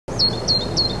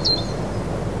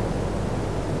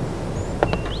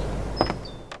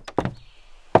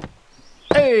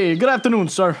Hey, good afternoon,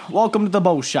 sir. Welcome to the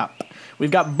bow shop.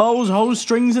 We've got bows, hose,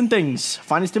 strings, and things.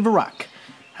 Finest in Iraq.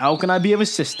 How can I be of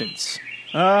assistance?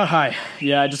 Hi.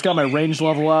 Yeah, I just got my range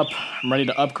level up. I'm ready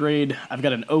to upgrade. I've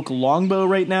got an oak longbow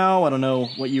right now. I don't know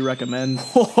what you recommend.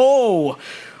 Ho-ho!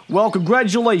 Well,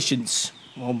 congratulations.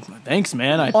 Well, thanks,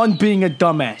 man. On being a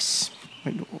dumbass.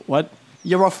 Wait, what?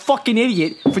 You're a fucking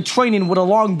idiot for training with a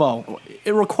longbow.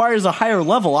 It requires a higher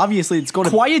level. Obviously, it's going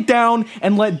to quiet down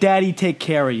and let daddy take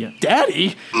care of you.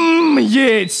 Daddy? Yeah,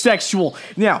 it's sexual.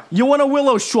 Now, you want a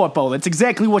willow shortbow. That's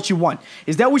exactly what you want.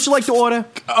 Is that what you like to order?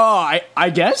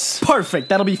 I guess. Perfect.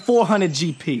 That'll be 400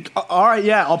 GP. All right,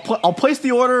 yeah. I'll place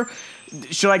the order.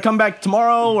 Should I come back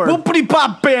tomorrow or? Whoopity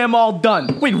pop bam, all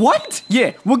done. Wait, what?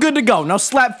 Yeah, we're good to go. Now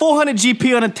slap 400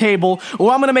 GP on a table,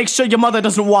 or I'm gonna make sure your mother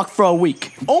doesn't walk for a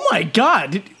week. Oh my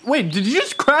god. Wait, did you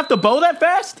just craft a bow that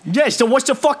fast? Yeah, so what's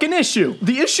the fucking issue?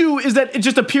 The issue is that it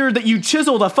just appeared that you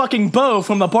chiseled a fucking bow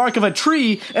from the bark of a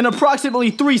tree in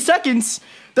approximately 3 seconds.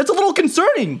 That's a little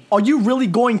concerning. Are you really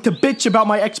going to bitch about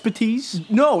my expertise?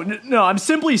 No, I'm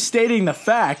simply stating the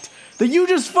fact that you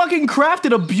just fucking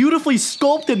crafted a beautifully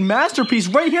sculpted masterpiece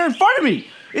right here in front of me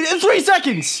in 3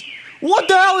 seconds. What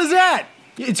the hell is that?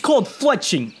 It's called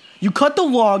fletching. You cut the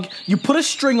log, you put a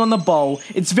string on the bow.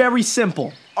 It's very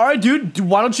simple. All right, dude,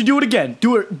 why don't you do it again?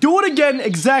 Do it again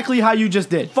exactly how you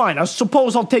just did. Fine, I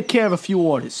suppose I'll take care of a few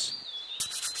orders.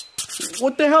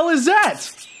 What the hell is that?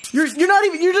 You're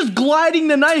just gliding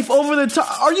the knife over the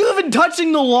top. Are you even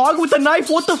touching the log with the knife?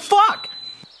 What the fuck?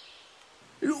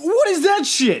 What is that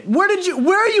shit? Where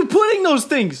are you putting those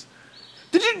things?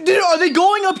 Are they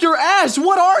going up your ass?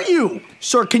 What are you?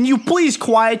 Sir, can you please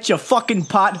quiet your fucking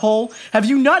pothole? Have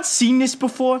you not seen this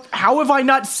before? How have I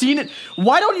not seen it?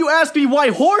 Why don't you ask me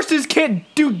why horses can't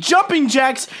do jumping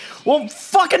jacks while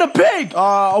fucking a pig?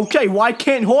 Okay, why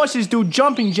can't horses do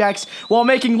jumping jacks while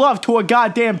making love to a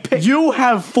goddamn pig? You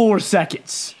have 4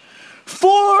 seconds.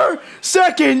 4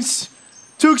 seconds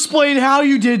to explain how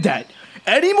you did that.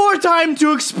 Any more time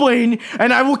to explain,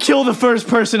 and I will kill the first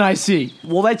person I see.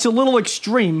 Well, that's a little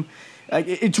extreme.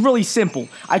 It's really simple.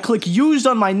 I click used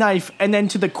on my knife and then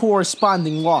to the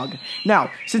corresponding log.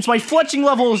 Now, since my fletching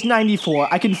level is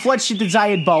 94, I can fletch the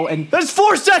desired bow and— That's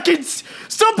 4 seconds!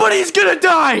 Somebody's gonna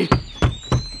die!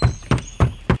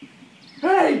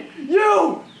 Hey,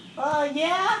 you!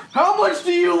 Yeah? How much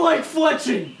do you like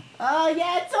fletching?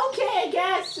 Yeah, it's okay, I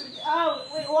guess.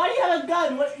 Wait, why do you have a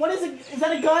gun? What is it? Is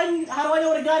that a gun? How do I know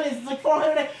what a gun is? It's like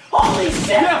 400. Holy shit!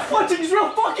 Yeah, fletching's real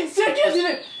fucking sick, isn't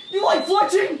it? You like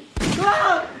fletching?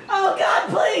 Ah, oh god,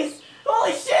 please!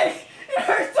 Holy shit! It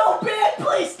hurts so bad,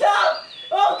 please stop!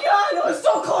 Oh god, I was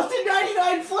so close to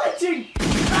 99 fletching!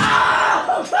 Ah!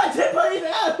 Oh god, please!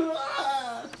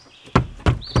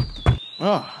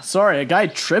 Oh, sorry, a guy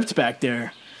tripped back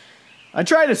there. I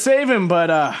tried to save him, but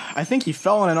I think he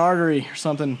fell in an artery or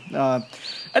something.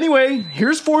 Anyway,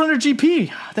 here's 400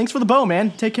 GP. Thanks for the bow,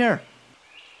 man. Take care.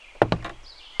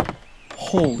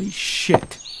 Holy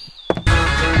shit.